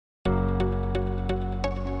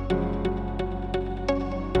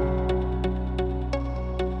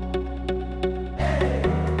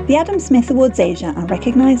The Adam Smith Awards Asia are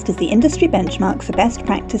recognised as the industry benchmark for best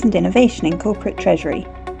practice and innovation in corporate treasury.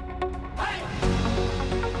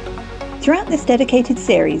 Throughout this dedicated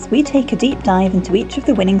series, we take a deep dive into each of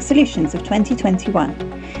the winning solutions of 2021,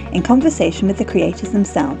 in conversation with the creators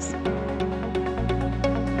themselves.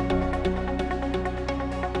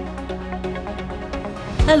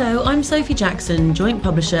 Hello, I'm Sophie Jackson, Joint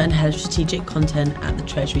Publisher and Head of Strategic Content at the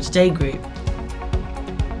Treasury Today Group.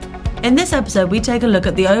 In this episode, we take a look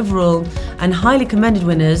at the overall and highly commended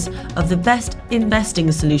winners of the Best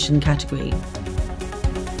Investing Solution category.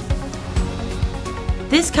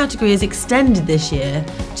 This category is extended this year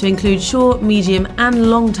to include short, medium and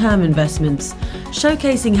long-term investments,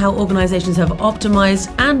 showcasing how organisations have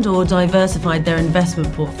optimised and/or diversified their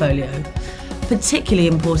investment portfolio, particularly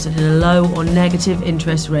important in a low or negative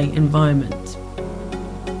interest rate environment.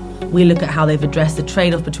 We look at how they've addressed the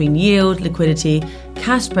trade-off between yield, liquidity,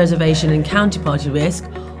 cash preservation and counterparty risk,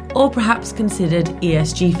 or perhaps considered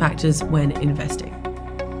ESG factors when investing.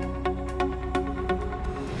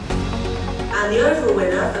 And the overall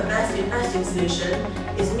winner for Best Investing Solution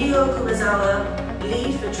is Miho Kumazawa,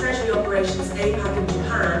 Lead for Treasury Operations APAC in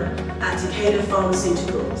Japan at Takeda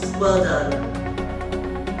Pharmaceuticals. Well done.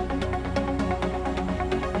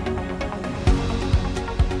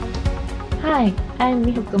 Hi, I'm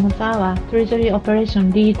Miho Kumazawa, Treasury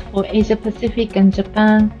Operation Lead for Asia Pacific and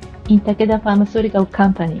Japan in Takeda Pharmaceuticals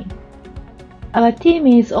Co. Our team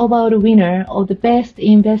is overall winner of the Best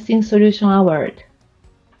Investing Solution Award.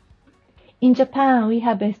 In Japan, we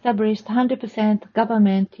have established 100%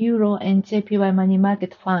 government Euro and JPY money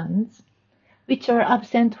market funds, which are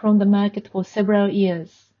absent from the market for several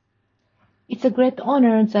years. It's a great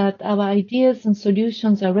honor that our ideas and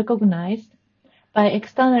solutions are recognized by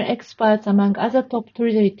external experts among other top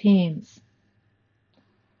treasury teams.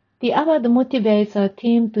 The award motivates our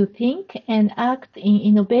team to think and act in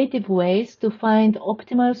innovative ways to find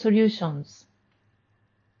optimal solutions.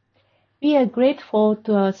 We are grateful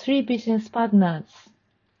to our three business partners,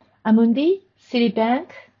 Amundi, Citibank,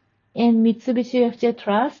 and Mitsubishi UFJ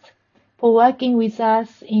Trust, for working with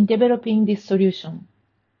us in developing this solution.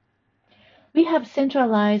 We have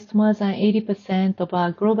centralized more than 80% of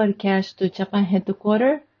our global cash to Japan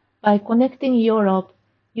headquarters by connecting Europe,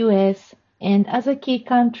 US, and other key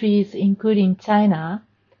countries, including China,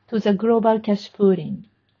 to the global cash pooling.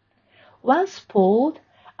 Once pooled,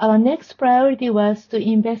 our next priority was to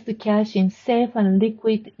invest the cash in safe and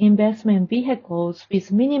liquid investment vehicles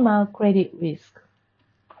with minimal credit risk.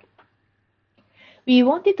 We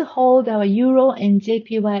wanted to hold our Euro and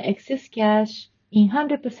JPY excess cash in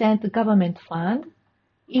 100% government fund,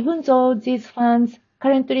 even though these funds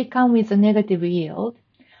currently come with a negative yield,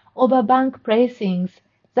 over bank placings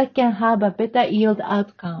that can have a better yield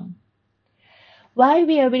outcome. Why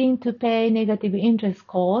we are willing to pay negative interest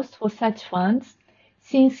costs for such funds,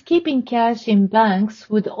 since keeping cash in banks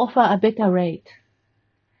would offer a better rate?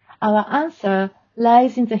 Our answer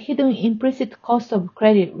lies in the hidden implicit cost of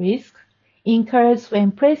credit risk incurred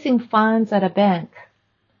when placing funds at a bank.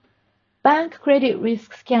 Bank credit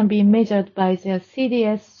risks can be measured by their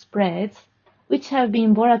CDS spreads, which have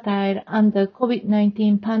been volatile under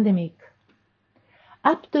COVID-19 pandemic.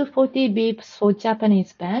 Up to 40 bips for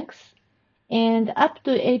Japanese banks and up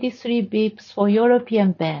to 83 bips for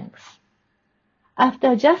European banks.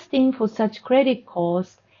 After adjusting for such credit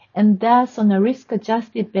costs and thus on a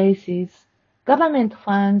risk-adjusted basis, government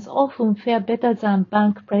funds often fare better than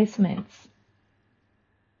bank placements.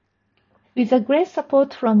 With a great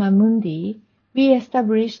support from Amundi, we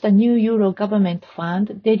established a new Euro government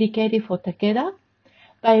fund dedicated for Takeda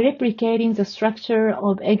by replicating the structure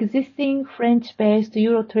of existing French-based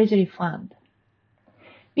Euro Treasury fund.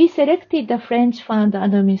 We selected the French fund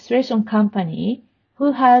administration company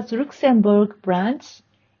who has Luxembourg branch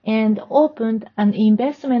and opened an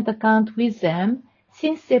investment account with them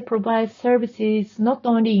since they provide services not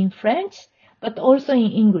only in French but also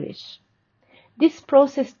in English. This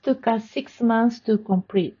process took us 6 months to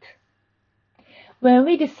complete. When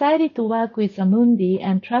we decided to work with Amundi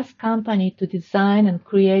and Trust Company to design and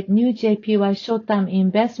create new JPY short-term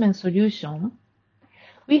investment solution,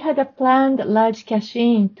 we had a planned large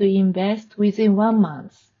cash-in to invest within 1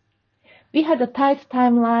 month. We had a tight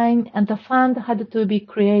timeline and the fund had to be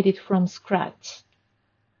created from scratch.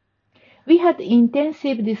 We had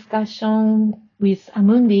intensive discussion with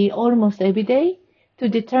Amundi almost every day to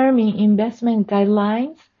determine investment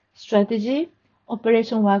guidelines, strategy,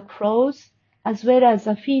 operation workflows, as well as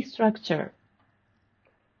a fee structure.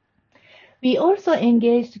 We also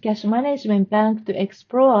engaged Cash Management Bank to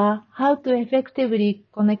explore how to effectively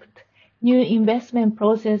connect new investment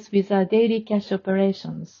process with our daily cash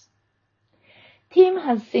operations. Team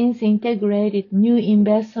has since integrated new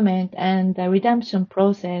investment and redemption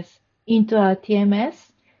process into our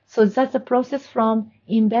TMS, so that the process from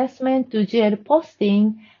investment to GL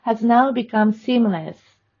posting has now become seamless.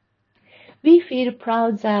 We feel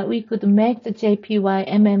proud that we could make the JPY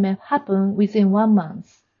MMF happen within 1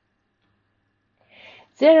 month.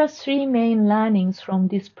 There are 3 main learnings from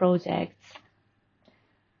this project.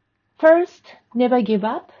 First, never give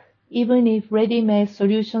up, even if ready-made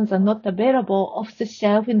solutions are not available off the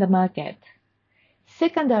shelf in the market.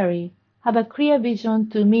 Secondary, have a clear vision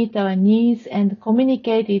to meet our needs and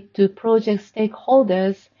communicate it to project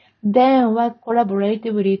stakeholders, then work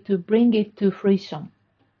collaboratively to bring it to fruition.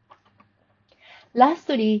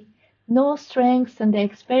 Lastly, know strengths and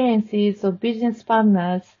experiences of business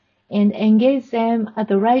partners and engage them at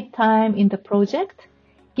the right time in the project,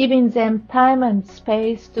 giving them time and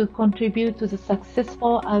space to contribute to the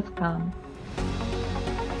successful outcome.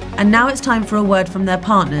 And now it's time for a word from their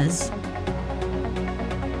partners.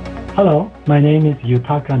 Hello, my name is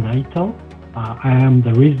Yutaka Naito. I am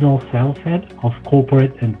the Regional Sales Head of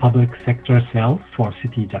Corporate and Public Sector Sales for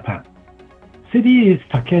Citi Japan. Citi is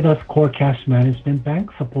Takeda's core cash management bank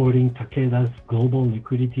supporting Takeda's global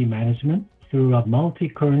liquidity management through a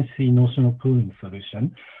multi-currency notional pooling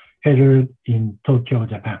solution headed in Tokyo,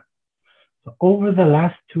 Japan. So over the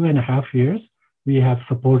last 2.5 years, we have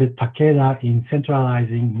supported Takeda in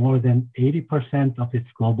centralizing more than 80% of its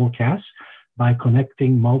global cash by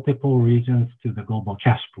connecting multiple regions to the global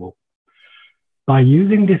cash pool. By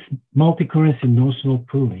using this multi-currency notional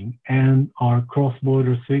pooling and our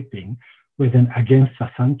cross-border sweeping with an against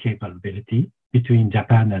the sun capability between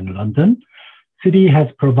Japan and London, Citi has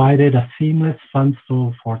provided a seamless fund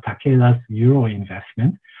flow for Takeda's euro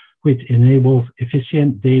investment, which enables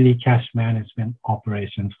efficient daily cash management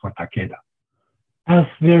operations for Takeda. As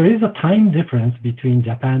there is a time difference between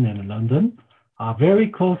Japan and London, a very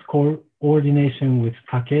close coordination with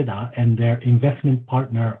Takeda and their investment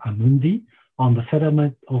partner Amundi on the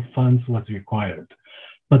settlement of funds was required.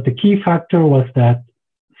 But the key factor was that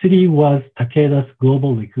Citi was Takeda's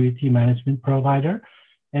global liquidity management provider,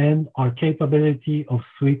 and our capability of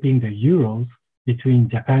sweeping the euros between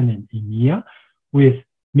Japan and EMEA with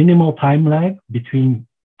minimal time lag between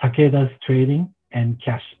Takeda's trading and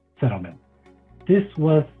cash settlement. This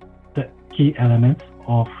was the key elements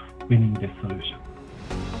of winning this solution.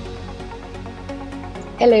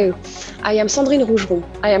 Hello, I am Sandrine Rougeron.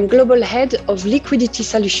 I am Global Head of Liquidity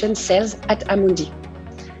Solutions Sales at Amundi.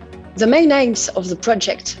 The main aims of the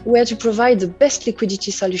project were to provide the best liquidity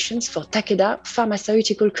solutions for Takeda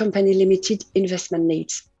Pharmaceuticals Co Limited investment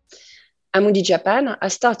needs. Amundi Japan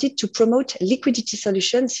has started to promote liquidity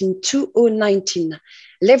solutions in 2019,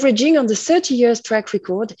 leveraging on the 30 years track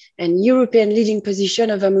record and European leading position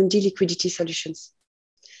of Amundi liquidity solutions.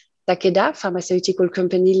 Takeda Pharmaceuticals Co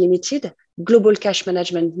Limited global cash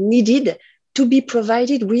management needed to be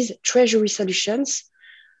provided with Treasury solutions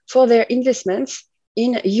for their investments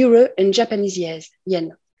in euro and Japanese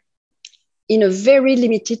yen in a very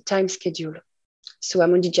limited time schedule. So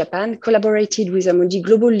Amundi Japan collaborated with Amundi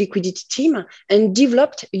Global Liquidity Team and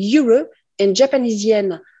developed euro and Japanese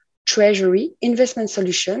yen Treasury investment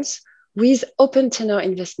solutions with open tenor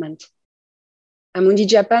investment. Amundi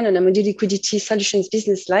Japan and Amundi Liquidity Solutions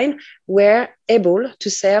business line were able to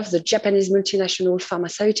serve the Japanese multinational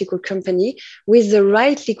pharmaceutical company with the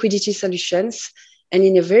right liquidity solutions and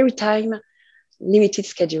in a very time-limited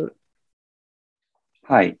schedule.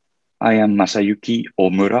 Hi, I am Masayuki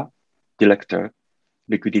Omura, Director,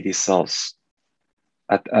 Liquidity Sales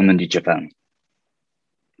at Amundi Japan.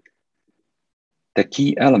 The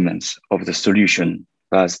key elements of the solution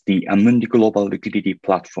was the Amundi Global Liquidity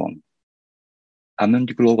Platform.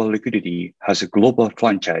 Amundi Global Liquidity has a global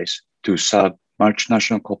franchise to serve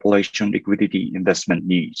multinational corporation liquidity investment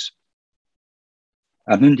needs.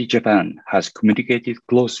 Amundi Japan has communicated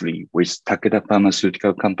closely with Takeda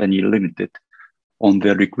Pharmaceuticals Co Limited on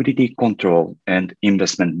their liquidity control and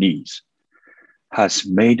investment needs, has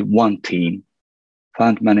made one team,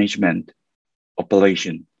 fund management,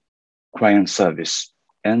 operation, client service,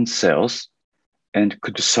 and sales, and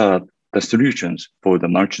could serve the solutions for the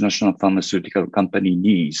multinational pharmaceutical company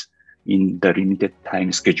needs in the limited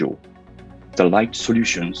time schedule. The right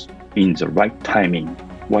solutions in the right timing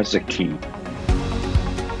was the key.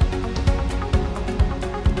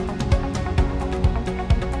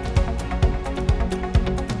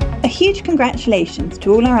 A huge congratulations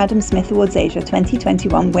to all our Adam Smith Awards Asia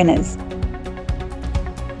 2021 winners.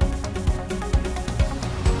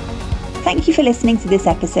 Thank you for listening to this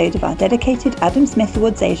episode of our dedicated Adam Smith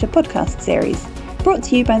Awards Asia podcast series, brought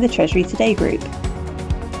to you by the Treasury Today Group.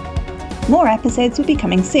 More episodes will be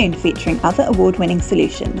coming soon featuring other award-winning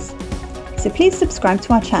solutions. So please subscribe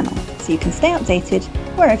to our channel so you can stay updated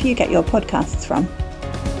wherever you get your podcasts from.